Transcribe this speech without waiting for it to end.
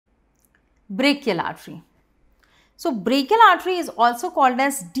brachial artery. So brachial artery is also called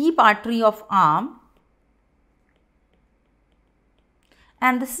as deep artery of arm,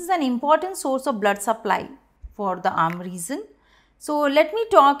 and this is an important source of blood supply for the arm region. So let me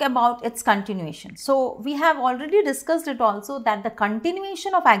talk about its continuation. So we have already discussed it also, that the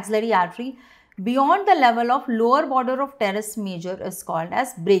continuation of axillary artery beyond the level of lower border of teres major is called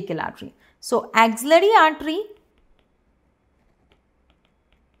as brachial artery. So axillary artery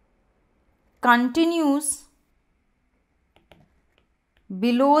continues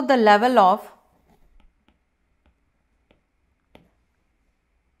below the level of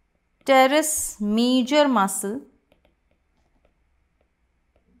teres major muscle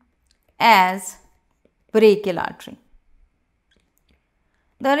as brachial artery.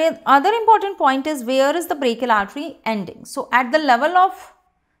 The other important point is, where is the brachial artery ending? So at the level of,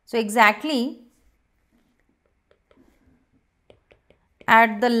 exactly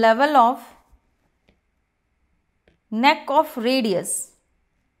at the level of neck of radius,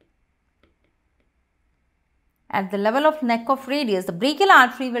 the brachial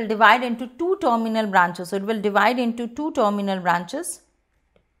artery will divide into two terminal branches. So it will divide into two terminal branches.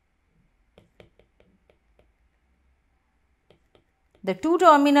 The two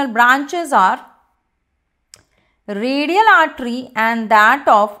terminal branches are radial artery and that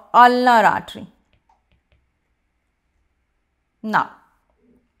of ulnar artery. Now,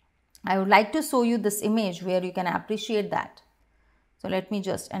 I would like to show you this image where you can appreciate that. So let me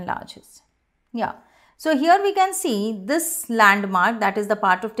just enlarge this. Yeah. So here we can see this landmark, that is the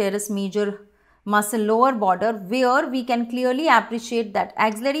part of teres major muscle lower border, where we can clearly appreciate that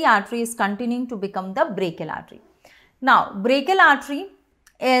axillary artery is continuing to become the brachial artery. Now, brachial artery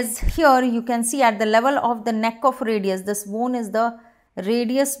is here, you can see at the level of the neck of radius. This bone is the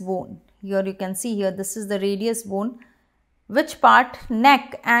radius bone. Here you can see here, this is the radius bone. Which part?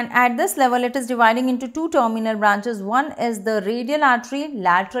 Neck. And at this level, it is dividing into two terminal branches. One is the radial artery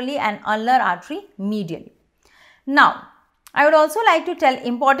laterally and ulnar artery medially. Now, I would also like to tell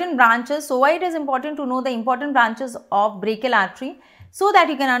important branches. So, why it is important to know the important branches of brachial artery? So that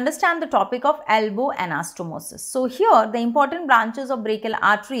you can understand the topic of elbow anastomosis. So here the important branches of brachial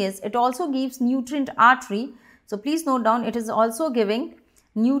artery is, it also gives nutrient artery. So please note down, it is also giving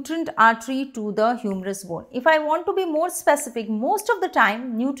nutrient artery to the humerus bone. If I want to be more specific, most of the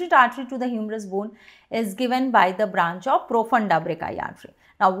time nutrient artery to the humerus bone is given by the branch of profunda brachii artery.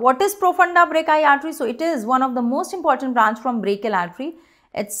 Now what is profunda brachii artery? So it is one of the most important branch from brachial artery.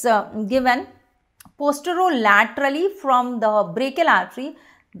 It's given posterolaterally from the brachial artery.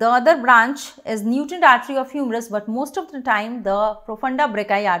 The other branch is nutrient artery of humerus, but most of the time the profunda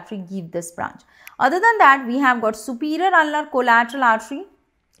brachii artery give this branch. Other than that, we have got superior ulnar collateral artery,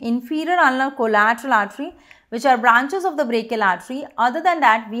 inferior ulnar collateral artery, which are branches of the brachial artery. Other than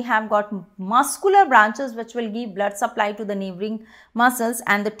that, we have got muscular branches which will give blood supply to the neighboring muscles,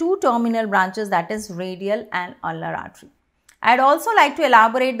 and the two terminal branches, that is radial and ulnar artery. I would also like to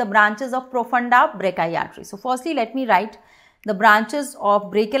elaborate the branches of profunda brachii artery. So firstly, let me write the branches of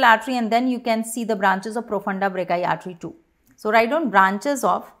brachial artery, and then you can see the branches of profunda brachii artery too. So write down branches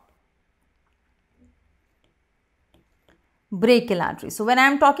of brachial artery. So when I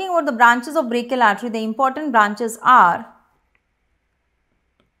am talking about the branches of brachial artery, the important branches are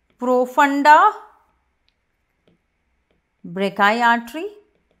profunda brachii artery.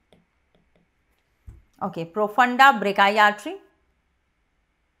 Okay, profunda brachii artery.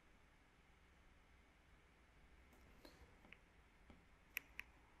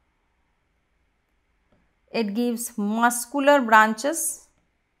 It gives muscular branches.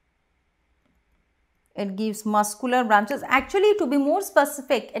 Actually, to be more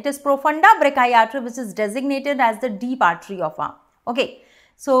specific, it is profunda brachii artery which is designated as the deep artery of arm. Okay.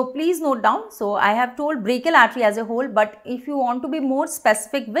 So please note down. So I have told brachial artery as a whole, but if you want to be more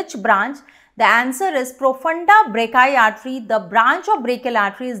specific which branch, the answer is profunda brachii artery. The branch of brachial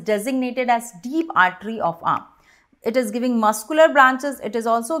artery is designated as deep artery of arm. It is giving muscular branches. It is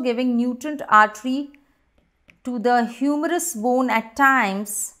also giving nutrient artery to the humerus bone at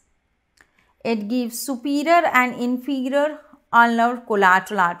times. It gives superior and inferior ulnar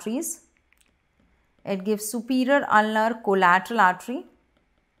collateral arteries. It gives superior ulnar collateral artery,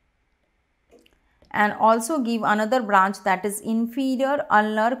 and also give another branch, that is inferior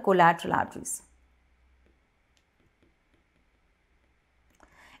ulnar collateral arteries.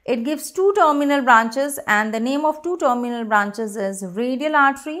 It gives two terminal branches, and the name of two terminal branches is radial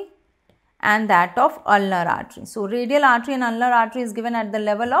artery and that of ulnar artery. So radial artery and ulnar artery is given at the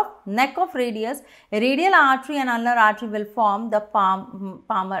level of neck of radius. Radial artery and ulnar artery will form the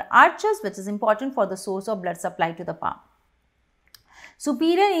palmar arches, which is important for the source of blood supply to the palm.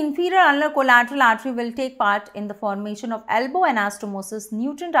 Superior and inferior ulnar collateral artery will take part in the formation of elbow anastomosis,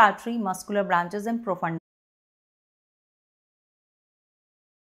 nutrient artery, muscular branches and profunda.